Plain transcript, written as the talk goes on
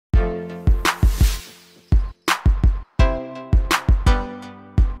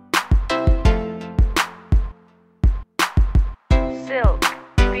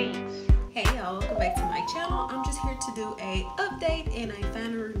to do a update and a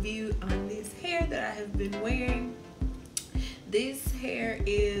final review on this hair that I have been wearing. This hair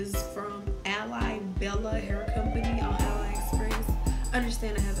is from Alibele Hair Company on Aliexpress.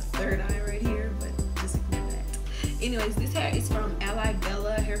 Understand I have a third eye right here, but just ignore that. Anyways, this hair is from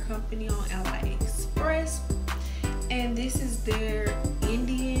Alibele Hair Company on Aliexpress. And this is their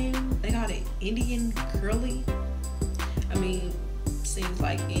Indian, they call it Indian curly. I mean, seems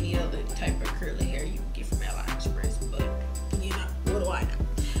like any other type of curly hair you can get from Aliexpress, but you know, what do I know?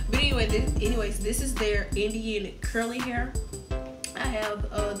 But anyways, this is their Indian curly hair. I have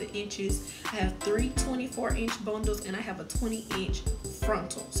the inches. I have three 24-inch bundles and I have a 20-inch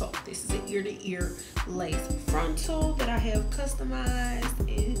frontal. So this is an ear-to-ear lace frontal that I have customized,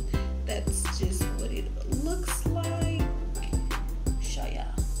 and that's just what it looks like. Show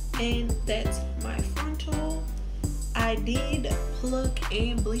y'all. And that's my frontal. I did pluck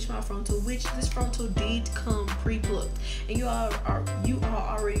and bleach my frontal, which this frontal did come pre-plucked, and you all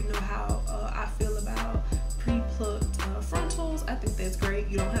already know how I feel about pre-plucked frontals. I think that's great.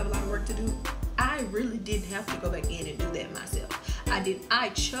 You don't have a lot of work to do. I really didn't have to go back in and do that myself. I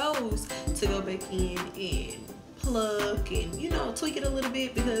chose to go back in and pluck and, you know, tweak it a little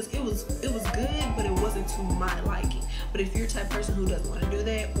bit because it was good, but it wasn't to my liking. But if you're the type of person who doesn't want to do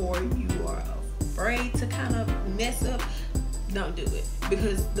that, or you are afraid to kind of mess up, don't do it,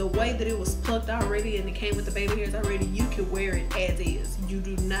 because the way that it was plucked already and it came with the baby hairs already, you can wear it as is. You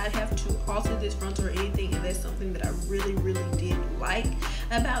do not have to alter this frontal or anything, and that's something that I really did like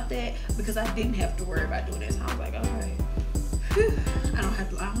about that, because I didn't have to worry about doing that. So I was like, okay, whew, I don't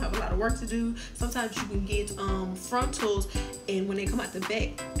have a lot of work to do. Sometimes you can get frontals, and when they come out the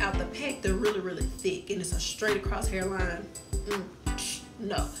pack, they're really thick, and it's a straight across hairline.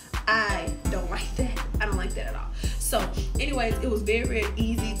 No, I don't like that. I don't like that at all. So anyways, it was very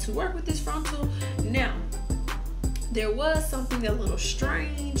easy to work with this frontal. Now, there was something a little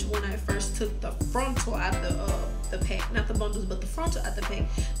strange when I first took the frontal out the pack, not the bundles, but the frontal out the pack.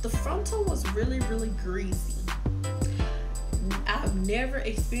 The frontal was really greasy. I've never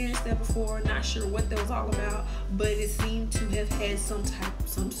experienced that before. Not sure what that was all about, but it seemed to have had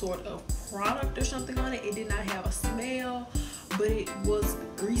some sort of product or something on it. It did not have a smell, but it was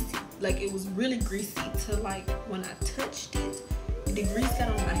greasy. Like, it was really greasy to, like, when I touched it, the grease got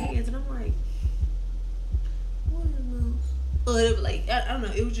on my hands, and I'm like, what is this? Like, I don't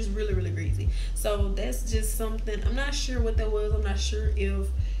know, it was just really greasy. So that's just something. I'm not sure what that was. I'm not sure if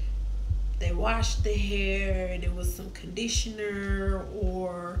they washed the hair and it was some conditioner,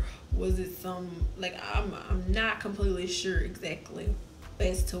 or was it some, like, I'm not completely sure exactly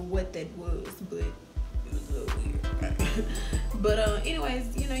as to what that was, but it was a little weird. But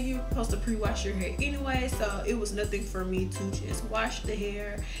anyways, you know, you're supposed to pre-wash your hair anyway, so it was nothing for me to just wash the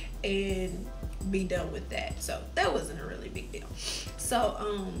hair and be done with that. So that wasn't a really big deal.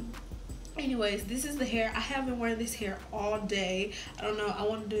 So anyways, this is the hair. I have been wearing this hair all day. I don't know, I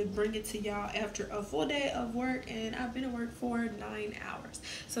wanted to bring it to y'all after a full day of work, and I've been at work for 9 hours.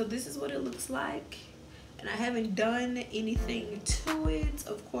 So this is what it looks like, and I haven't done anything to it.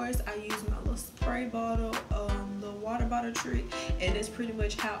 Of course, I use my little spray bottle, the water bottle trick, and that's pretty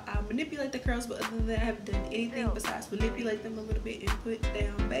much how I manipulate the curls. But other than that, I haven't done anything besides manipulate them a little bit and put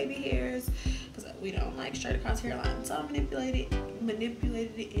down baby hairs, because we don't like straight across hairline. So I manipulated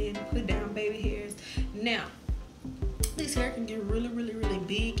it and put down baby hairs. Now, this hair can get really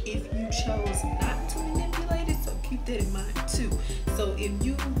big if you chose not to manipulate it, so keep that in mind too. So if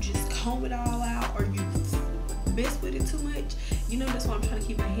you just comb it all out, or you mess with it too much, you know, that's why I'm trying to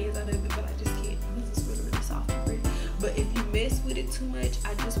keep my hands out of it, but I just can't because it's really soft and pretty. But if you mess with it too much,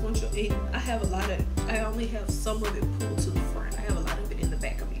 I just want your, I only have some of it pulled to the front. I have a lot of it in the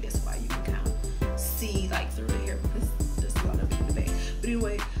back of me. That's why you can kind of see like through the hair, because there's a lot of it in the back. But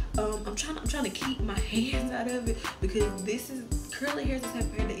anyway, I'm trying to keep my hands out of it, because this is curly hairs is hair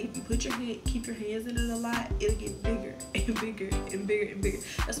that if you keep your hands in it a lot, it'll get bigger and bigger.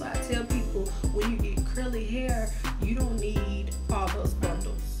 That's why I tell people, when you get curly hair, you don't need all those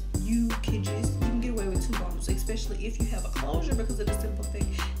bundles. You can get away with 2 bundles, especially if you have a closure, because of the simple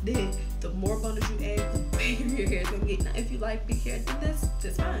thing that the more bundles you add, the bigger your hair is gonna get. Now, if you like big hair, then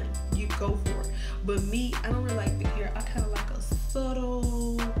that's fine. You go for it. But me, I don't really like big hair. I kind of like a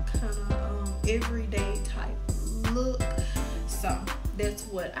subtle, kind of everyday type look. So that's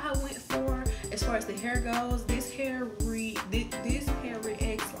what I went for. As far as the hair goes, this hair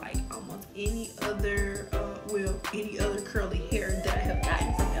reacts like almost any other curly hair that I have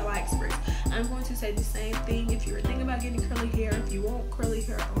gotten from Aliexpress. I'm going to say the same thing. If you're thinking about getting curly hair, if you want curly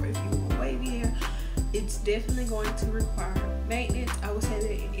hair, or if you want wavy hair, it's definitely going to require maintenance. I would say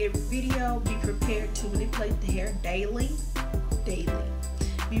that in every video, be prepared to manipulate the hair daily. Be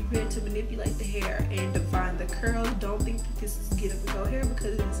prepared to manipulate the hair and define the curls. Don't think that this is get up and go hair,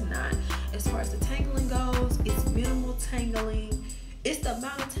 because it's not. As far as the tangling goes, it's minimal tangling. It's the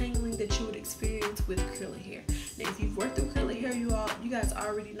amount of tangling that you would experience with curly hair. Now, if you've worked with curly hair, you guys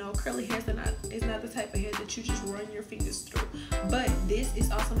already know curly hair is not the type of hair that you just run your fingers through. But this is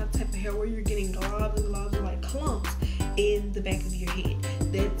also not the type of hair where you're getting globs and globs and like clumps in the back of your head.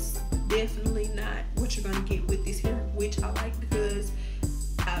 That's definitely not what you're gonna get with this hair, which I like because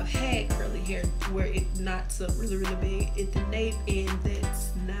I've had curly hair where it knots up really, really big at the nape, and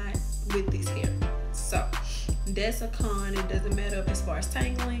that's not with this hair. So that's a con. It doesn't matter as far as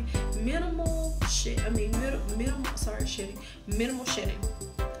tangling. Minimal shedding.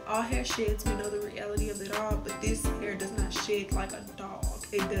 All hair sheds. We know the reality of it all, but this hair does not shed like a dog.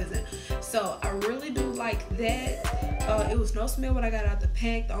 It doesn't. So I really do like that. It was no smell when I got out the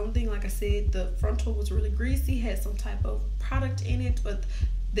pack. The only thing, like I said, the frontal was really greasy, had some type of product in it, but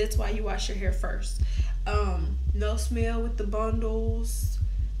that's why you wash your hair first. No smell with the bundles.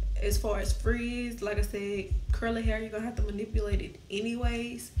 As far as frizz, like I said, curly hair, you're gonna have to manipulate it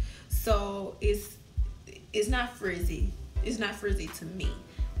anyways, so it's not frizzy. It's not frizzy to me,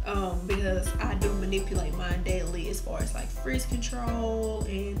 because I do manipulate mine daily as far as like frizz control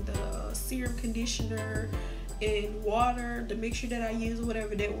and the serum conditioner and water, the mixture that I use or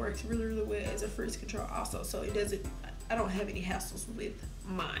whatever, that works really, really well as a frizz control also. So I don't have any hassles with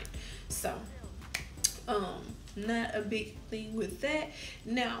mine. So not a big thing with that.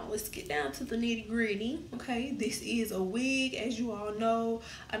 Now let's get down to the nitty gritty. Okay, this is a wig, as you all know.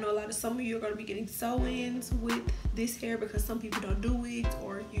 I know some of you are going to be getting sew-ins with this hair because some people don't do wigs,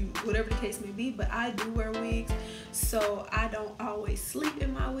 or whatever the case may be, but I do wear wigs, so I don't always sleep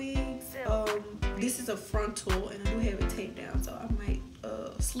in my wigs. This is a frontal and I do have it taped down, so I might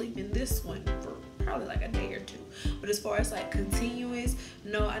sleep in this one for probably like a day or two. But as far as like continuous,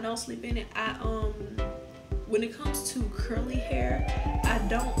 no, I don't sleep in it. When it comes to curly hair, I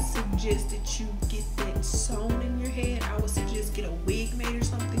don't suggest that you get that sewn in your head. I would suggest get a wig made or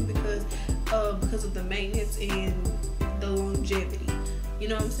something, because of the maintenance and the longevity. You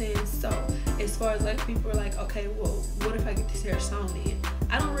know what I'm saying? So as far as like people are like, okay, well, what if I get this hair sewn in?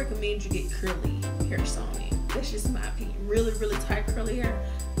 I don't recommend you get curly hair sewn in. That's just my opinion. Really, really tight curly hair,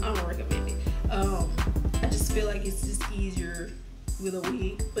 I don't recommend it. I just feel like it's just easier with a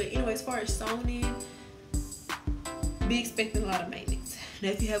wig. But anyway, as far as sewn in, be expecting a lot of maintenance. Now,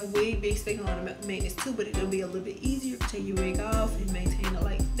 if you have a wig, be expecting a lot of maintenance too, but it'll be a little bit easier to take your wig off and maintain it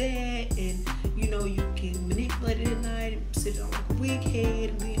like that. And you know, you can manipulate it at night and sit it on like a wig head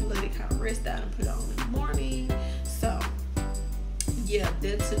and then let it kind of rest out and put it on in the morning. So yeah,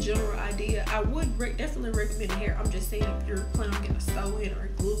 that's a general idea. I would definitely recommend hair. I'm just saying, if you're planning on getting a sew-in or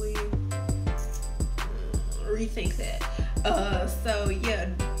glue in, rethink that. So yeah,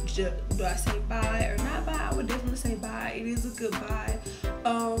 do I say buy or not buy? I would definitely say buy. It is a good buy.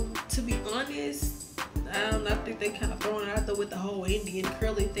 To be honest, I think they kind of throwing it out there with the whole Indian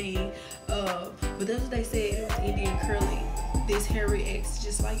curly thing. But that's what they said with Indian curly. This hair reacts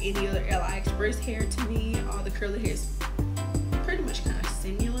just like any other Aliexpress hair to me. All the curly hair is pretty much kind of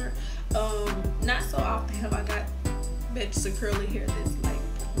similar. Not so often have I got batches of curly hair that's like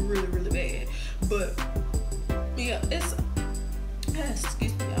really, really bad. But yeah, it's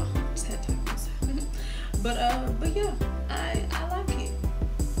excuse me, y'all. Just had to but yeah, I like it.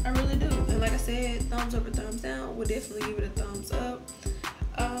 I really do. And like I said, thumbs up or thumbs down. We'll definitely give it a thumbs up.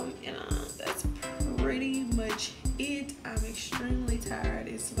 And that's pretty much it. I'm extremely tired.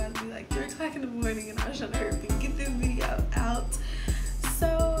 It's about to be like 3 o'clock in the morning, and I was trying to hurry up and get this video out.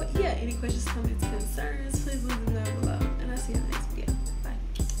 So yeah, any questions, comments, concerns,